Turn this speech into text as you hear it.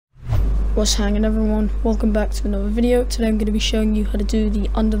What's hanging, everyone? Welcome back to another video. Today I'm going to be showing you how to do the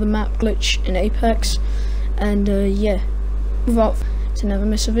under the map glitch in Apex, and yeah, without to never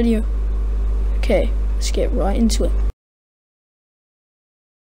miss a video. Okay, let's get right into it.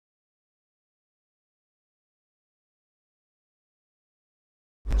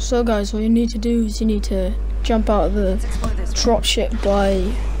 So guys, all you need to do is you need to jump out of the dropship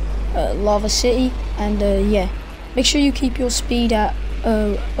by Lava City, and yeah, make sure you keep your speed at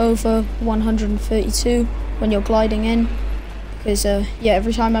over 132 when you're gliding in, because yeah,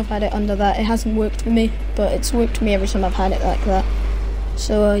 every time I've had it under that, it hasn't worked for me, but it's worked for me every time I've had it like that.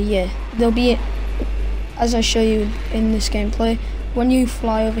 So yeah, there'll be, as I show you in this gameplay, when you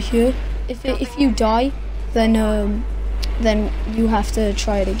fly over here, if you die, then you have to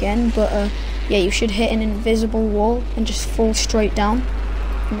try it again, but yeah, you should hit an invisible wall and just fall straight down,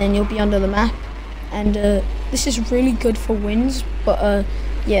 and then you'll be under the map. And this is really good for wins, but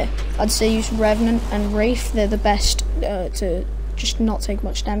yeah, I'd say use Revenant and Wraith. They're the best to just not take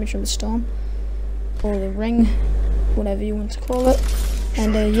much damage from the storm, or the ring, whatever you want to call it.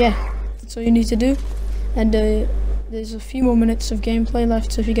 And yeah, that's all you need to do. And there's a few more minutes of gameplay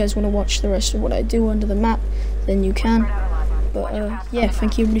left, so if you guys want to watch the rest of what I do under the map, then you can. But yeah,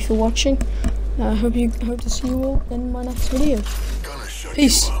 thank you everybody for watching. I hope to see you all in my next video.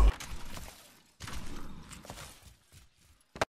 Peace.